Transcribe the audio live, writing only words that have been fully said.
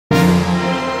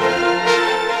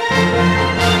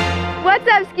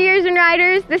What's up, skiers and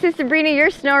riders? This is Sabrina, your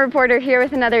snow reporter, here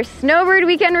with another Snowbird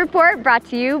Weekend Report brought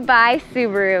to you by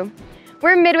Subaru.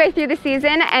 We're midway through the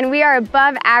season and we are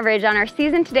above average on our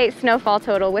season-to-date snowfall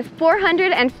total with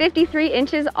 453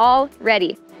 inches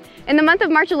already. In the month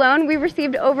of March alone, we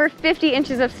received over 50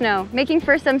 inches of snow, making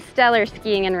for some stellar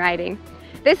skiing and riding.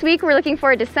 This week, we're looking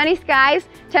forward to sunny skies,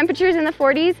 temperatures in the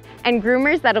 40s, and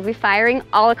groomers that'll be firing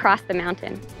all across the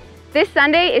mountain. This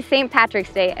Sunday is St.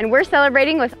 Patrick's Day, and we're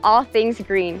celebrating with all things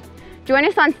green. Join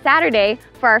us on Saturday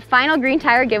for our final green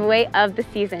tire giveaway of the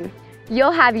season.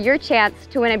 You'll have your chance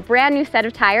to win a brand new set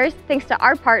of tires thanks to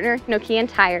our partner, Nokian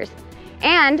Tires.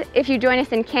 And if you join us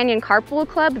in Canyon Carpool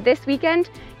Club this weekend,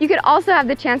 you could also have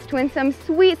the chance to win some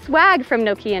sweet swag from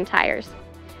Nokian Tires.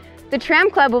 The Tram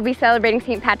Club will be celebrating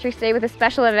St. Patrick's Day with a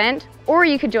special event, or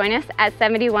you could join us at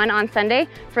 71 on Sunday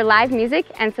for live music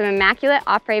and some immaculate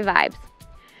après vibes.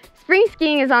 Spring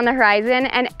skiing is on the horizon,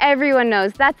 and everyone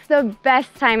knows that's the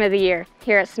best time of the year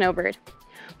here at Snowbird.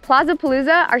 Plaza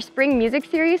Palooza, our spring music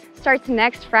series, starts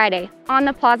next Friday on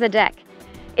the Plaza deck.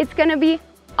 It's gonna be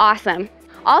awesome.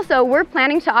 Also, we're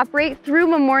planning to operate through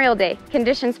Memorial Day,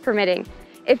 conditions permitting.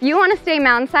 If you want to stay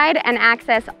mountainside and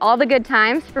access all the good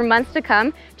times for months to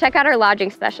come, check out our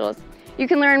lodging specials. You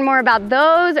can learn more about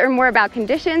those or more about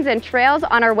conditions and trails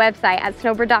on our website at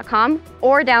snowbird.com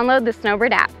or download the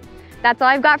Snowbird app. That's all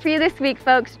I've got for you this week,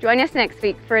 folks. Join us next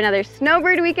week for another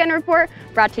Snowbird Weekend Report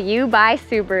brought to you by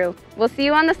Subaru. We'll see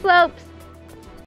you on the slopes.